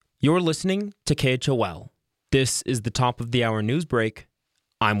You're listening to KHOL. This is the top of the hour news break.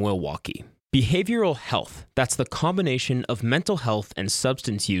 I'm Will Walkie. Behavioral health, that's the combination of mental health and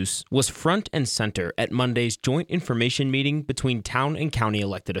substance use, was front and center at Monday's joint information meeting between town and county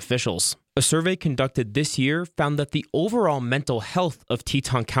elected officials. A survey conducted this year found that the overall mental health of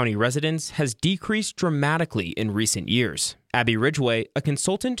Teton County residents has decreased dramatically in recent years. Abby Ridgway, a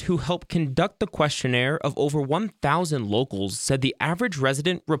consultant who helped conduct the questionnaire of over 1,000 locals, said the average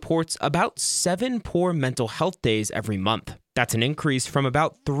resident reports about 7 poor mental health days every month. That's an increase from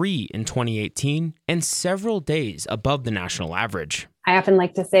about 3 in 2018 and several days above the national average. I often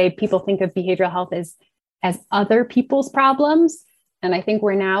like to say people think of behavioral health as other people's problems. And I think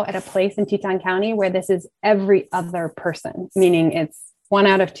we're now at a place in Teton County where this is every other person, meaning it's 1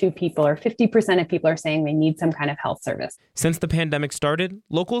 out of 2 people or 50% of people are saying they need some kind of health service. Since the pandemic started,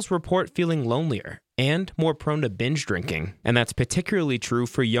 locals report feeling lonelier and more prone to binge drinking. And that's particularly true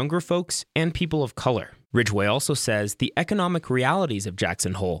for younger folks and people of color. Ridgway also says the economic realities of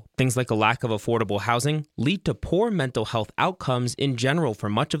Jackson Hole, things like a lack of affordable housing, lead to poor mental health outcomes in general for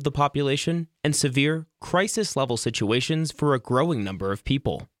much of the population and severe crisis-level situations for a growing number of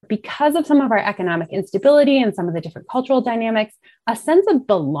people. Because of some of our economic instability and some of the different cultural dynamics, a sense of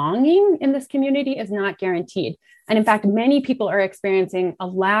belonging in this community is not guaranteed. And in fact, many people are experiencing a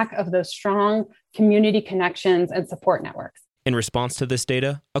lack of those strong community connections and support networks. In response to this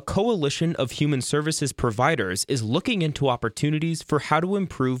data, a coalition of human services providers is looking into opportunities for how to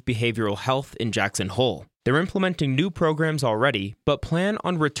improve behavioral health in Jackson Hole. They're implementing new programs already, but plan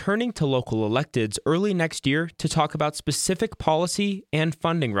on returning to local electeds early next year to talk about specific policy and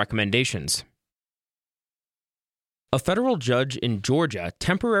funding recommendations. A federal judge in Georgia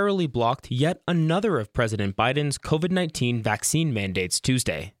temporarily blocked yet another of President Biden's COVID-19 vaccine mandates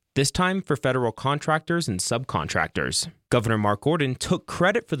Tuesday, this time for federal contractors and subcontractors. Governor Mark Gordon took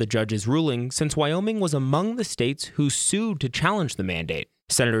credit for the judge's ruling since Wyoming was among the states who sued to challenge the mandate.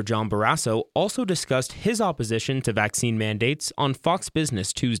 Senator John Barrasso also discussed his opposition to vaccine mandates on Fox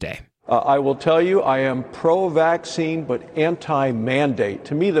Business Tuesday. I will tell you, I am pro-vaccine but anti-mandate.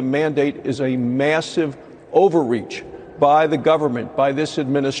 To me, the mandate is a massive overreach by the government, by this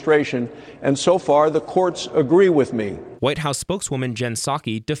administration, and so far the courts agree with me. White House spokeswoman Jen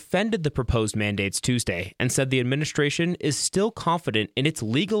Psaki defended the proposed mandates Tuesday and said the administration is still confident in its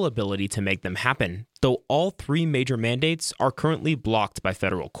legal ability to make them happen, though all 3 major mandates are currently blocked by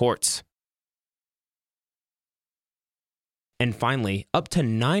federal courts. And finally, up to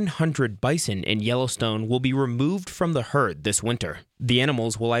 900 bison in Yellowstone will be removed from the herd this winter. The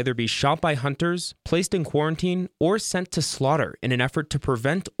animals will either be shot by hunters, placed in quarantine, or sent to slaughter in an effort to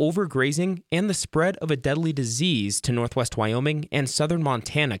prevent overgrazing and the spread of a deadly disease to northwest Wyoming and southern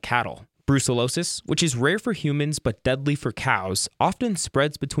Montana cattle. Brucellosis, which is rare for humans but deadly for cows, often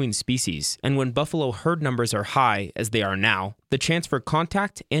spreads between species, and when buffalo herd numbers are high, as they are now, the chance for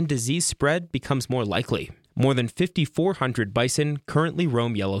contact and disease spread becomes more likely. More than 5,400 bison currently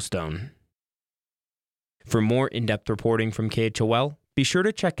roam Yellowstone. For more in-depth reporting from KHOL, be sure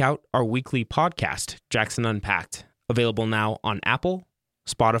to check out our weekly podcast, Jackson Unpacked, available now on Apple,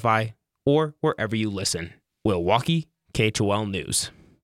 Spotify, or wherever you listen. Will Walkie, KHOL News.